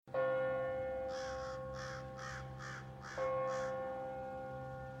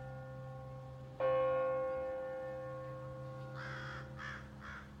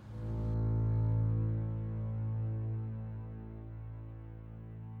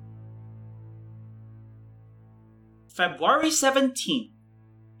February 17,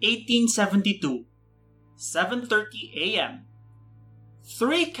 1872, 7:30 a.m.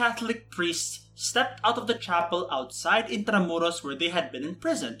 Three Catholic priests stepped out of the chapel outside Intramuros where they had been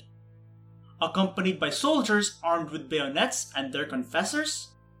imprisoned. Accompanied by soldiers armed with bayonets and their confessors,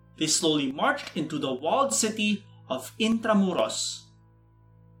 they slowly marched into the walled city of Intramuros.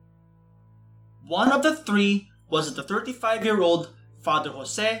 One of the three was the 35-year-old Father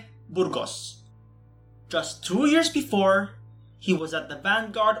Jose Burgos. Just 2 years before, he was at the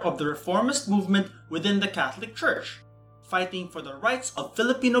vanguard of the reformist movement within the Catholic Church, fighting for the rights of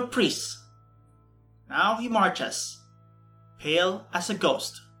Filipino priests. Now he marches, pale as a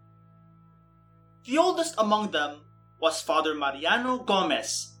ghost. The oldest among them was Father Mariano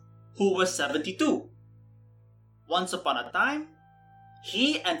Gomez, who was 72. Once upon a time,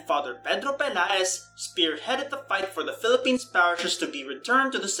 he and Father Pedro Pelaez spearheaded the fight for the Philippines parishes to be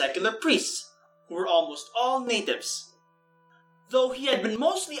returned to the secular priests, who were almost all natives. Though he had been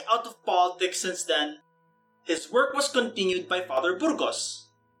mostly out of politics since then, his work was continued by Father Burgos.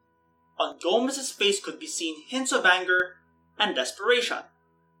 On Gomez's face could be seen hints of anger and desperation.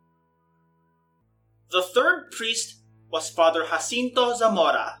 The third priest was Father Jacinto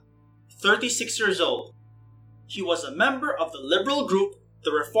Zamora, 36 years old. He was a member of the liberal group,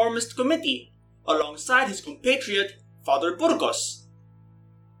 the Reformist Committee, alongside his compatriot, Father Burgos.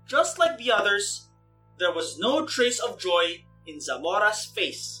 Just like the others, there was no trace of joy in Zamora's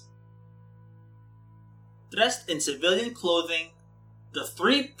face. Dressed in civilian clothing, the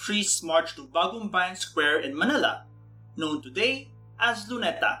three priests marched to Bagumbayan Square in Manila, known today as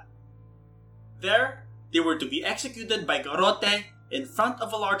Luneta. There, they were to be executed by garrote in front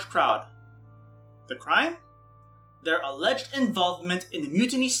of a large crowd. The crime? Their alleged involvement in a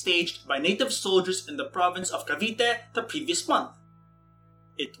mutiny staged by native soldiers in the province of Cavite the previous month.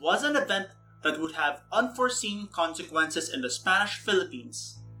 It was an event that would have unforeseen consequences in the Spanish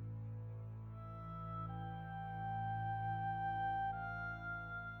Philippines.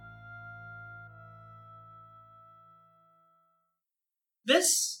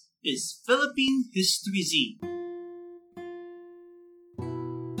 This is Philippine History Z.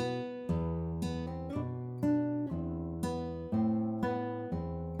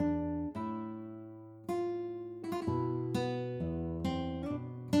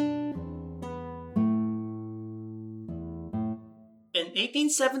 In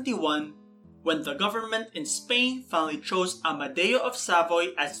 1871, when the government in Spain finally chose Amadeo of Savoy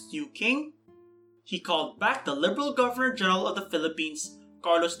as new king, he called back the liberal Governor-General of the Philippines,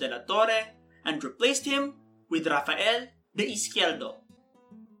 Carlos de la Torre, and replaced him with Rafael de Izquierdo.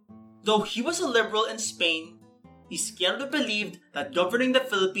 Though he was a liberal in Spain, Izquierdo believed that governing the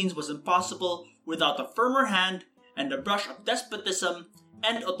Philippines was impossible without a firmer hand and a brush of despotism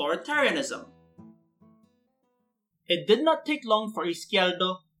and authoritarianism. It did not take long for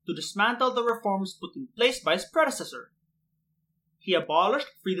Izquierdo to dismantle the reforms put in place by his predecessor. He abolished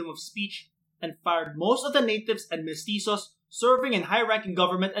freedom of speech and fired most of the natives and mestizos serving in high-ranking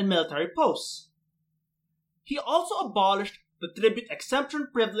government and military posts. He also abolished the tribute exemption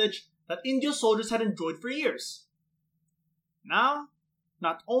privilege that Indio soldiers had enjoyed for years. Now,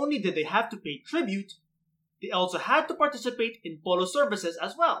 not only did they have to pay tribute, they also had to participate in polo services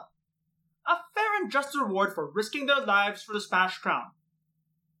as well. A fair and just reward for risking their lives for the Spanish crown.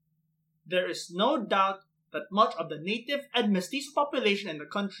 There is no doubt that much of the native and mestizo population in the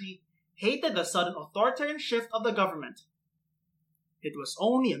country hated the sudden authoritarian shift of the government. It was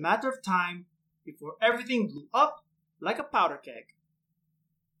only a matter of time before everything blew up like a powder keg.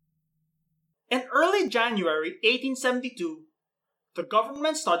 In early January 1872, the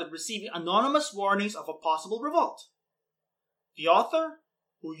government started receiving anonymous warnings of a possible revolt. The author,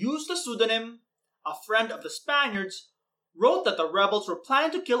 who used the pseudonym, a friend of the Spaniards, wrote that the rebels were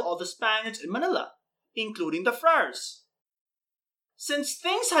planning to kill all the Spaniards in Manila, including the friars. Since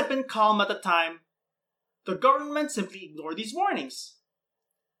things had been calm at the time, the government simply ignored these warnings.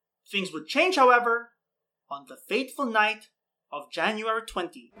 Things would change, however, on the fateful night of January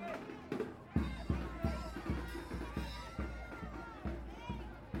 20.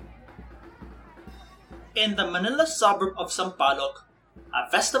 In the Manila suburb of Sampaloc, a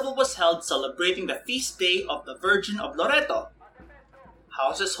festival was held celebrating the feast day of the Virgin of Loreto.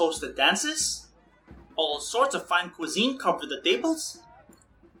 Houses hosted dances, all sorts of fine cuisine covered the tables,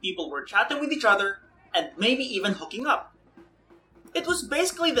 people were chatting with each other, and maybe even hooking up. It was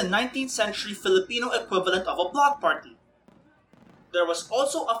basically the 19th century Filipino equivalent of a block party. There was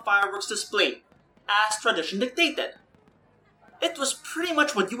also a fireworks display, as tradition dictated. It was pretty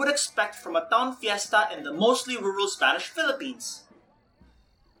much what you would expect from a town fiesta in the mostly rural Spanish Philippines.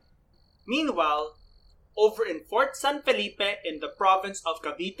 Meanwhile, Over in Fort San Felipe in the province of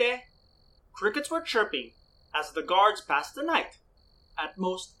Cavite, crickets were chirping as the guards passed the night, at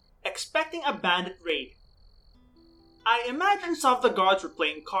most expecting a bandit raid. I imagine some of the guards were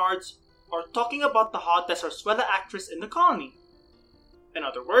playing cards or talking about the hottest Zarzuela actress in the colony. In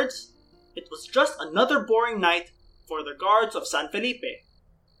other words, it was just another boring night for the guards of San Felipe.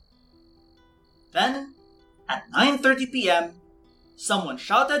 Then, at 9:30 p.m., someone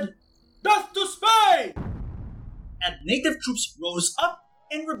shouted, "Death to Spain!" And native troops rose up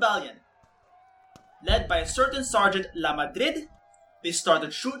in rebellion. Led by a certain Sergeant La Madrid, they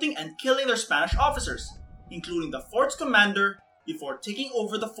started shooting and killing their Spanish officers, including the fort's commander, before taking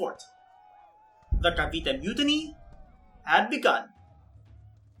over the fort. The Cavite Mutiny had begun.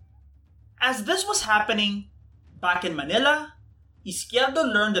 As this was happening, back in Manila, Izquierdo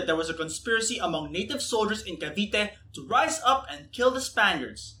learned that there was a conspiracy among native soldiers in Cavite to rise up and kill the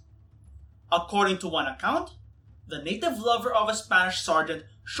Spaniards. According to one account, the native lover of a Spanish sergeant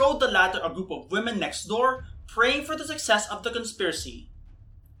showed the latter a group of women next door praying for the success of the conspiracy.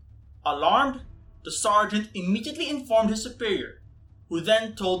 Alarmed, the sergeant immediately informed his superior, who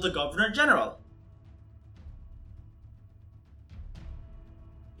then told the Governor-General.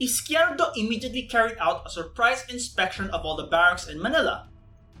 Izquierdo immediately carried out a surprise inspection of all the barracks in Manila.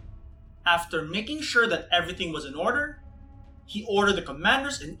 After making sure that everything was in order, he ordered the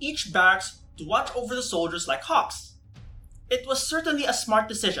commanders in each barracks to watch over the soldiers like hawks. It was certainly a smart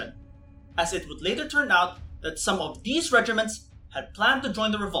decision, as it would later turn out that some of these regiments had planned to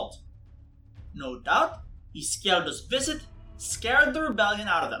join the revolt. No doubt, Izquierdo's visit scared the rebellion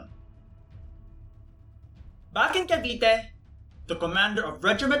out of them. Back in Cavite, the commander of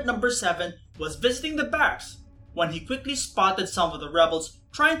Regiment No. 7 was visiting the barracks when he quickly spotted some of the rebels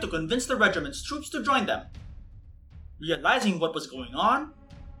trying to convince the regiment's troops to join them. Realizing what was going on,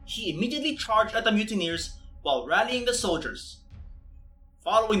 he immediately charged at the mutineers while rallying the soldiers.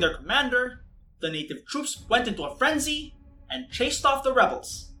 Following their commander, the native troops went into a frenzy and chased off the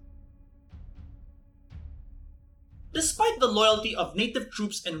rebels. Despite the loyalty of native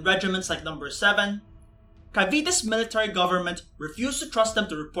troops in regiments like No. 7, Cavite's military government refused to trust them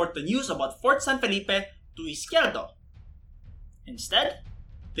to report the news about Fort San Felipe to Izquierdo. Instead,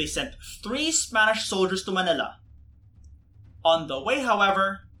 they sent 3 Spanish soldiers to Manila. On the way,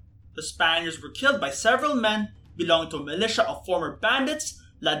 however, the Spaniards were killed by several men belonging to a militia of former bandits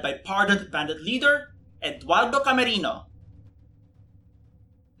led by pardoned bandit leader Eduardo Camerino.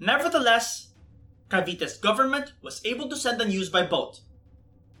 Nevertheless, Cavite's government was able to send the news by boat,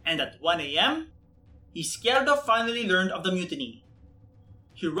 and at 1 a.m., Izquierdo finally learned of the mutiny.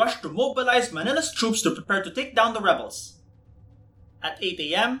 He rushed to mobilize Manila's troops to prepare to take down the rebels. At 8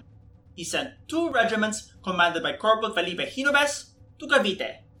 a.m., he sent 2 regiments commanded by Corporal Felipe Hinoves to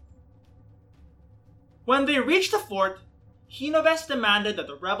Cavite. When they reached the fort, Hinoves demanded that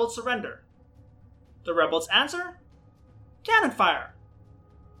the rebels surrender. The rebels' answer? Cannon fire.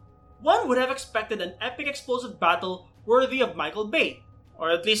 One would have expected an epic explosive battle worthy of Michael Bay,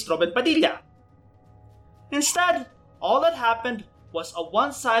 or at least Robin Padilla. Instead, all that happened was a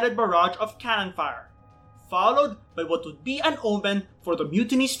one-sided barrage of cannon fire, followed by what would be an omen for the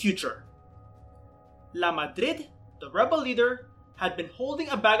mutiny's future. La Madrid, the rebel leader, had been holding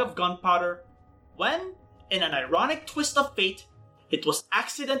a bag of gunpowder when, in an ironic twist of fate, it was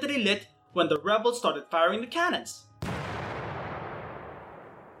accidentally lit when the rebels started firing the cannons.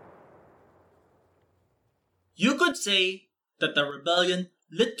 You could say that the rebellion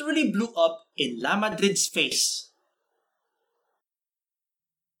literally blew up in La Madrid's face.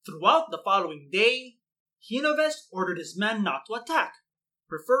 Throughout the following day, Hinoves ordered his men not to attack,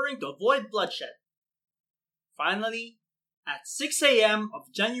 preferring to avoid bloodshed. Finally, at 6 a.m.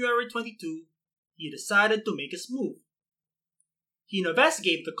 of January 22, he decided to make his move. Hinoves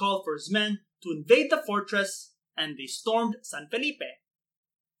gave the call for his men to invade the fortress, and they stormed San Felipe.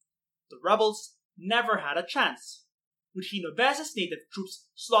 The rebels never had a chance, with Hinoves' native troops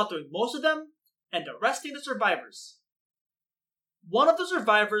slaughtering most of them and arresting the survivors. One of the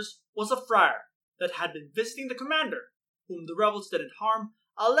survivors was a friar that had been visiting the commander, whom the rebels didn't harm,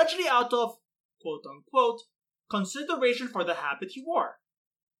 allegedly out of, quote-unquote, consideration for the habit he wore.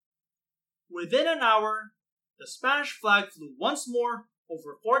 Within an hour, the Spanish flag flew once more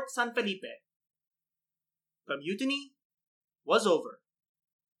over Fort San Felipe. The mutiny was over.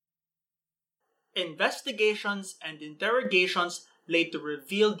 Investigations and interrogations later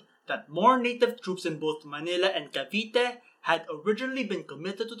revealed that more native troops in both Manila and Cavite had originally been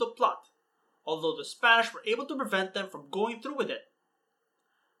committed to the plot, although the Spanish were able to prevent them from going through with it.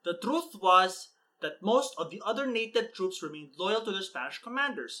 The truth was that most of the other native troops remained loyal to their Spanish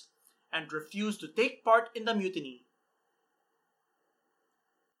commanders, and refused to take part in the mutiny.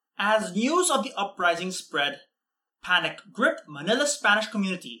 As news of the uprising spread, panic gripped Manila's Spanish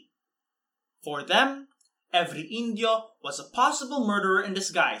community. For them, every Indio was a possible murderer in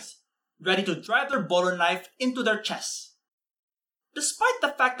disguise, ready to drive their bolo knife into their chests. Despite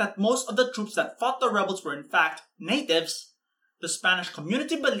the fact that most of the troops that fought the rebels were in fact natives, the Spanish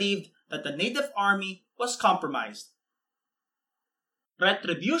community believed that the native army was compromised.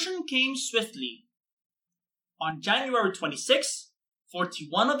 Retribution came swiftly. On January 26,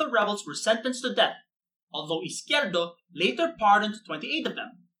 41 of the rebels were sentenced to death, although Izquierdo later pardoned 28 of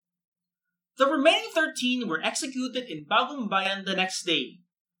them. The remaining 13 were executed in Bagong Bayan the next day.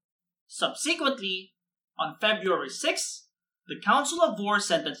 Subsequently, on February 6, the Council of War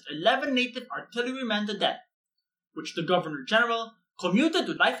sentenced 11 native artillerymen to death, which the Governor-General commuted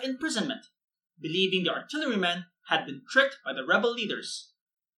to life imprisonment, believing the artillerymen had been tricked by the rebel leaders.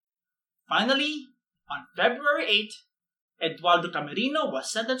 Finally, on February 8, Eduardo Camerino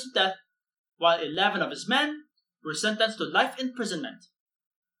was sentenced to death, while 11 of his men were sentenced to life imprisonment.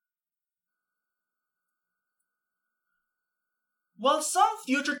 While some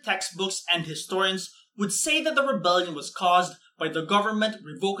future textbooks and historians would say that the rebellion was caused by the government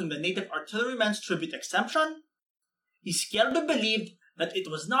revoking the native artillerymen's tribute exemption, Izquierdo believed that it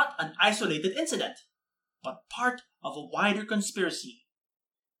was not an isolated incident, but part of a wider conspiracy.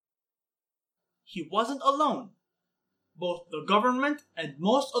 He wasn't alone. Both the government and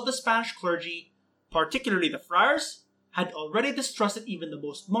most of the Spanish clergy, particularly the friars, had already distrusted even the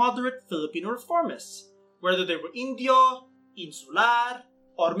most moderate Filipino reformists, whether they were Indio, Insular,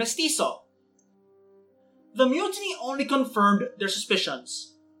 or Mestizo. The mutiny only confirmed their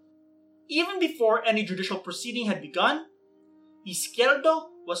suspicions. Even before any judicial proceeding had begun, Izquierdo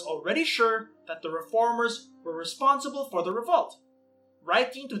was already sure that the reformers were responsible for the revolt,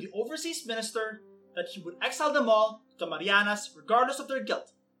 writing to the overseas minister that he would exile them all to the Marianas regardless of their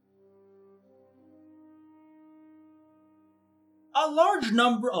guilt. A large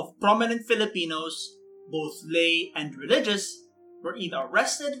number of prominent Filipinos, both lay and religious, were either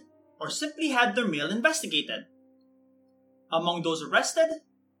arrested or simply had their mail investigated. Among those arrested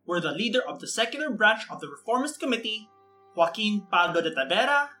were the leader of the secular branch of the Reformist Committee, Joaquin Pablo de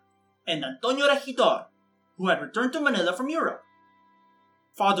Tavera, and Antonio Regidor, who had returned to Manila from Europe.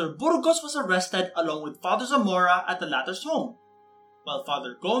 Father Burgos was arrested along with Father Zamora at the latter's home, while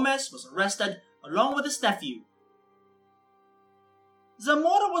Father Gomez was arrested along with his nephew.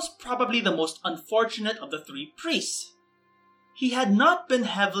 Zamora was probably the most unfortunate of the three priests. He had not been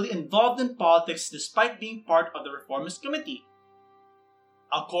heavily involved in politics despite being part of the Reformist Committee.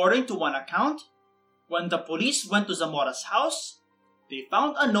 According to one account, when the police went to Zamora's house, they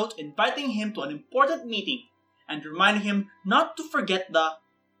found a note inviting him to an important meeting and reminding him not to forget the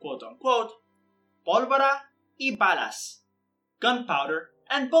quote-unquote pólvora y balas, gunpowder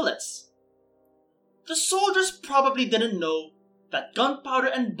and bullets. The soldiers probably didn't know that gunpowder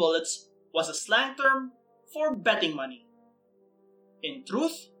and bullets was a slang term for betting money. In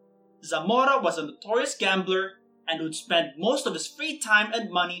truth, Zamora was a notorious gambler and would spend most of his free time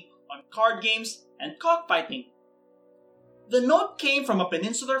and money on card games and cockfighting. The note came from a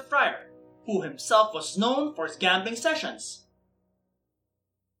peninsular friar, who himself was known for his gambling sessions.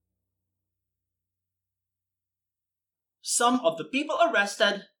 Some of the people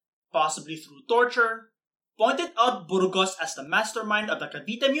arrested, possibly through torture, pointed out Burgos as the mastermind of the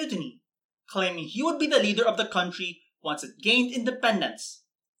Cavite Mutiny, claiming he would be the leader of the country once it gained independence.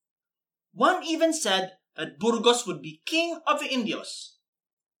 One even said that Burgos would be king of the Indios.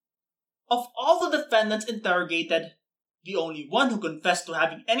 Of all the defendants interrogated, the only one who confessed to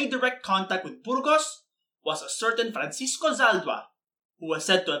having any direct contact with Burgos was a certain Francisco Zaldua, who was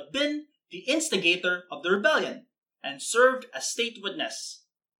said to have been the instigator of the rebellion and served as state witness.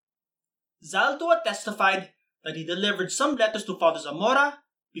 Zaldua testified that he delivered some letters to Father Zamora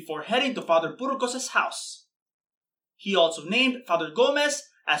before heading to Father Burgos' house. He also named Father Gomez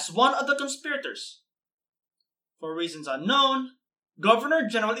as one of the conspirators. For reasons unknown,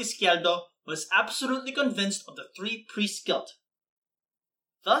 Governor-General Izquierdo was absolutely convinced of the three priests' guilt.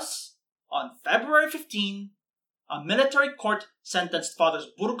 Thus, on February 15, a military court sentenced Fathers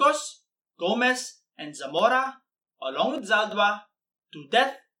Burgos, Gomez, and Zamora, along with Zaldua, to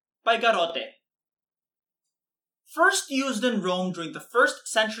death by garrote. First used in Rome during the 1st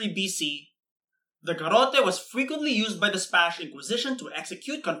century BC, the garrote was frequently used by the Spanish Inquisition to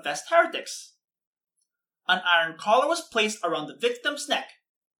execute confessed heretics. An iron collar was placed around the victim's neck,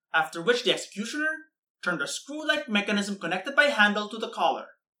 after which the executioner turned a screw-like mechanism connected by handle to the collar.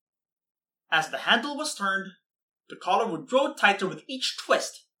 As the handle was turned, the collar would grow tighter with each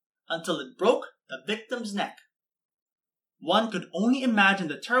twist, until it broke the victim's neck. One could only imagine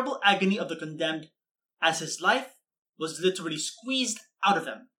the terrible agony of the condemned as his life was literally squeezed out of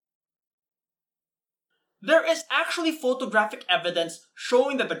him. There is actually photographic evidence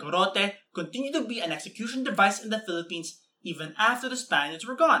showing that the garrote continued to be an execution device in the Philippines even after the Spaniards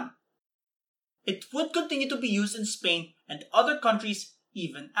were gone. It would continue to be used in Spain and other countries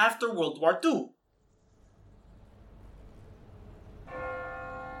even after World War II.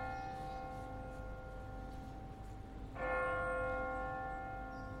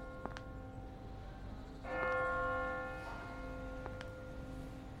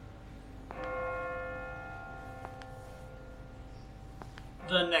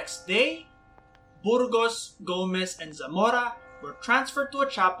 The next day, Burgos, Gomez, and Zamora were transferred to a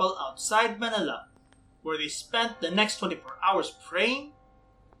chapel outside Manila, where they spent the next 24 hours praying,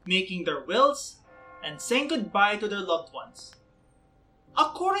 making their wills, and saying goodbye to their loved ones.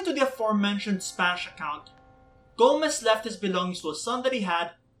 According to the aforementioned Spanish account, Gomez left his belongings to a son that he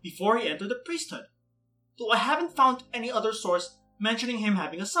had before he entered the priesthood, though I haven't found any other source mentioning him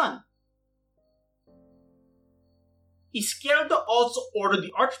having a son. Izquierdo also ordered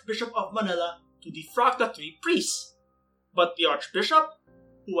the Archbishop of Manila to defrock the 3 priests, but the Archbishop,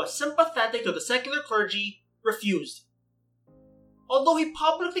 who was sympathetic to the secular clergy, refused. Although he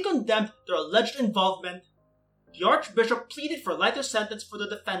publicly condemned their alleged involvement, the Archbishop pleaded for a lighter sentence for the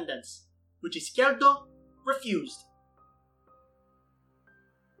defendants, which Izquierdo refused.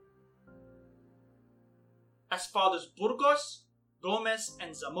 As Fathers Burgos, Gomez,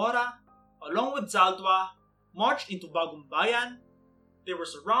 and Zamora, along with Zaldua, marched into Bagong Bayan, they were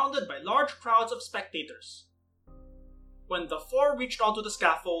surrounded by large crowds of spectators. When the 4 reached onto the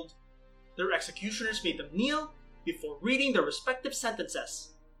scaffold, their executioners made them kneel before reading their respective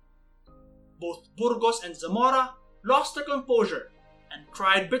sentences. Both Burgos and Zamora lost their composure and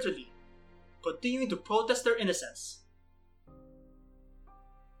cried bitterly, continuing to protest their innocence.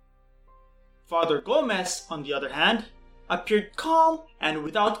 Father Gomez, on the other hand, appeared calm and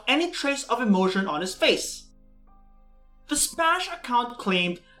without any trace of emotion on his face. The Spanish account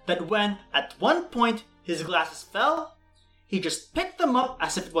claimed that when, at one point, his glasses fell, he just picked them up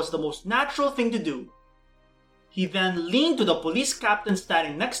as if it was the most natural thing to do. He then leaned to the police captain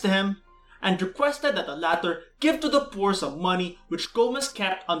standing next to him and requested that the latter give to the poor some money which Gomez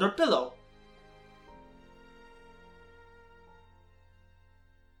kept under a pillow.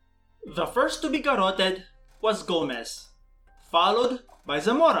 The first to be garroted was Gomez, followed by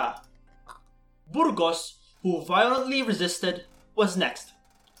Zamora. Burgos, who violently resisted, was next.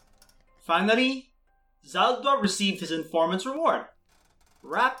 Finally, Zaldua received his informant's reward,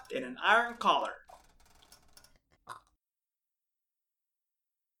 wrapped in an iron collar.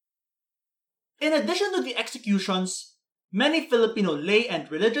 In addition to the executions, many Filipino lay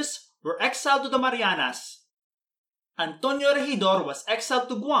and religious were exiled to the Marianas. Antonio Regidor was exiled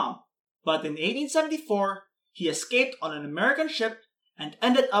to Guam, but in 1874, he escaped on an American ship and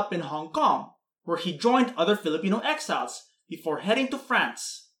ended up in Hong Kong, where he joined other Filipino exiles before heading to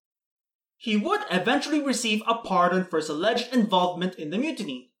France. He would eventually receive a pardon for his alleged involvement in the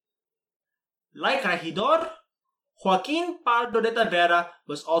mutiny. Like Regidor, Joaquin Pardo de Tavera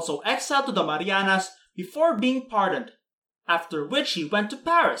was also exiled to the Marianas before being pardoned, after which he went to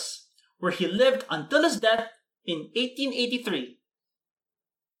Paris, where he lived until his death in 1883.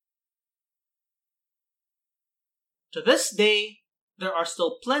 To this day, there are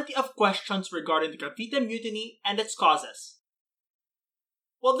still plenty of questions regarding the Cavite Mutiny and its causes.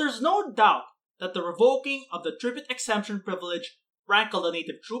 While there's no doubt that the revoking of the tribute exemption privilege rankled the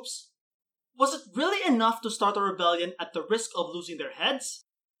native troops, was it really enough to start a rebellion at the risk of losing their heads?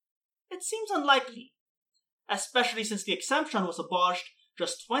 It seems unlikely, especially since the exemption was abolished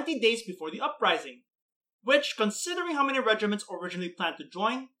just 20 days before the uprising, which, considering how many regiments originally planned to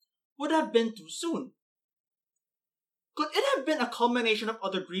join, would have been too soon. Could it have been a culmination of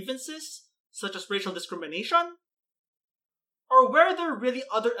other grievances, such as racial discrimination? Or were there really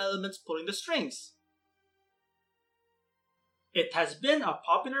other elements pulling the strings? It has been a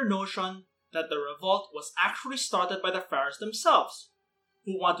popular notion that the revolt was actually started by the friars themselves,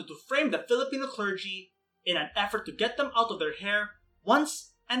 who wanted to frame the Filipino clergy in an effort to get them out of their hair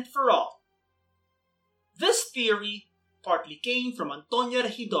once and for all. This theory partly came from Antonio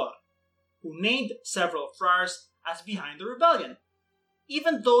Regidor, who named several friars as behind the rebellion,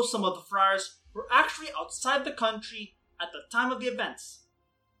 even though some of the friars were actually outside the country at the time of the events.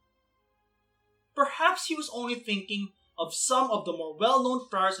 Perhaps he was only thinking of some of the more well-known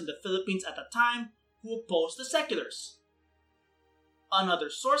friars in the Philippines at the time who opposed the seculars. Another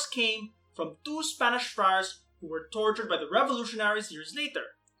source came from 2 Spanish friars who were tortured by the revolutionaries years later,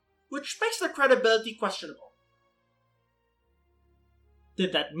 which makes their credibility questionable.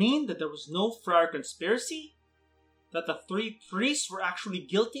 Did that mean that there was no friar conspiracy? That the three priests were actually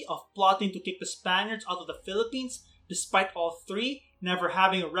guilty of plotting to kick the Spaniards out of the Philippines, despite all three never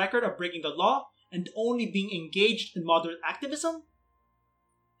having a record of breaking the law and only being engaged in moderate activism?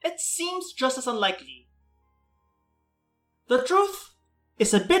 It seems just as unlikely. The truth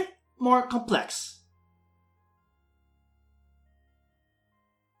is a bit more complex.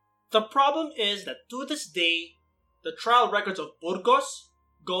 The problem is that to this day, the trial records of Burgos,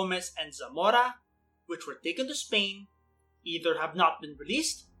 Gomez, and Zamora, which were taken to Spain, either have not been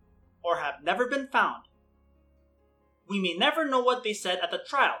released or have never been found. We may never know what they said at the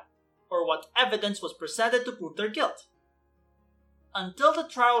trial or what evidence was presented to prove their guilt. Until the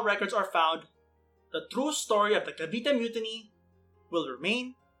trial records are found, the true story of the Cavite Mutiny will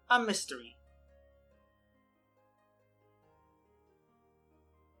remain a mystery.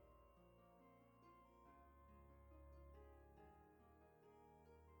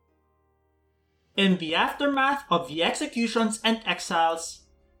 In the aftermath of the executions and exiles,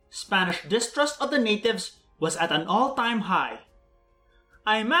 Spanish distrust of the natives was at an all-time high.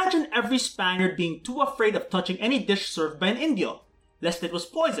 I imagine every Spaniard being too afraid of touching any dish served by an Indio, lest it was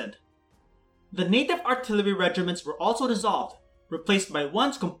poisoned. The native artillery regiments were also dissolved, replaced by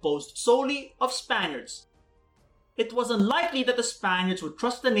ones composed solely of Spaniards. It was unlikely that the Spaniards would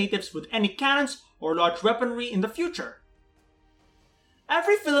trust the natives with any cannons or large weaponry in the future.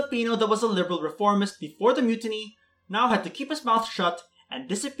 Every Filipino that was a liberal reformist before the mutiny now had to keep his mouth shut and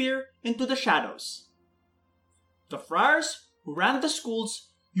disappear into the shadows. The friars who ran the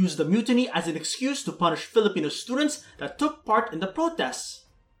schools used the mutiny as an excuse to punish Filipino students that took part in the protests.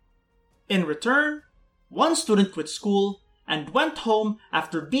 In return, one student quit school and went home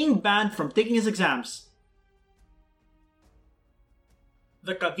after being banned from taking his exams.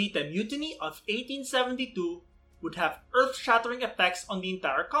 The Cavite Mutiny of 1872 would have earth-shattering effects on the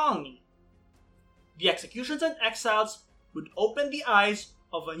entire colony. The executions and exiles would open the eyes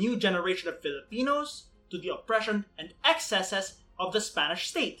of a new generation of Filipinos to the oppression and excesses of the Spanish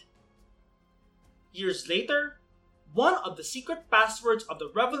state. Years later, one of the secret passwords of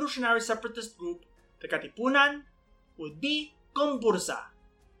the revolutionary separatist group, the Katipunan, would be Gomburza,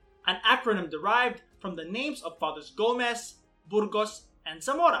 an acronym derived from the names of Fathers Gomez, Burgos, and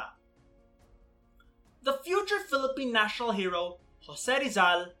Zamora. The future Philippine national hero, Jose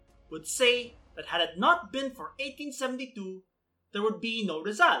Rizal, would say that had it not been for 1872, there would be no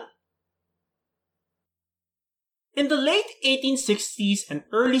Rizal. In the late 1860s and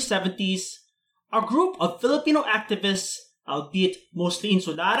early 70s, a group of Filipino activists, albeit mostly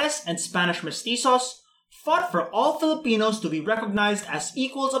insulares and Spanish mestizos, fought for all Filipinos to be recognized as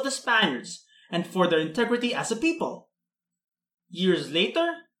equals of the Spaniards and for their integrity as a people. Years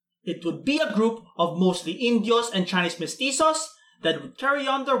later, it would be a group of mostly Indios and Chinese mestizos that would carry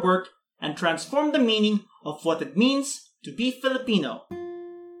on their work and transform the meaning of what it means to be Filipino.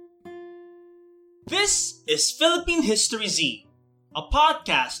 This is Philippine History Z, a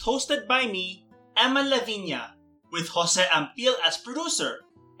podcast hosted by me, Emma Lavinia, with Jose Ampil as producer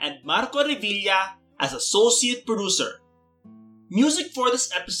and Marco Revilla as associate producer. Music for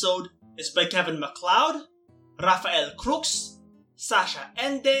this episode is by Kevin MacLeod, Rafael Crooks, Sasha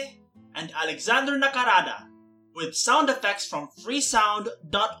Ende, and Alexander Nakarada, with sound effects from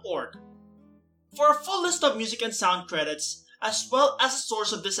freesound.org. For a full list of music and sound credits, as well as the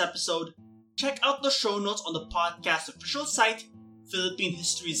source of this episode, check out the show notes on the podcast official site,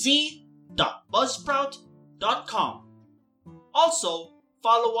 philippinehistoryz.buzzsprout.com. Also,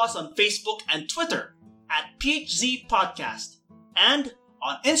 follow us on Facebook and Twitter at PHZ Podcast, and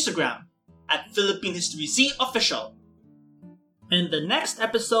on Instagram at Philippine History Z Official. In the next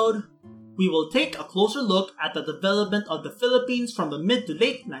episode, we will take a closer look at the development of the Philippines from the mid to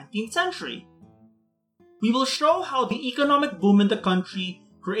late 19th century. We will show how the economic boom in the country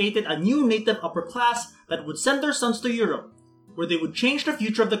created a new native upper class that would send their sons to Europe, where they would change the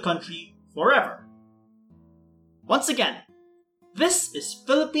future of the country forever. Once again, this is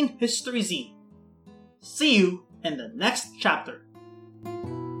Philippine History Z. See you in the next chapter.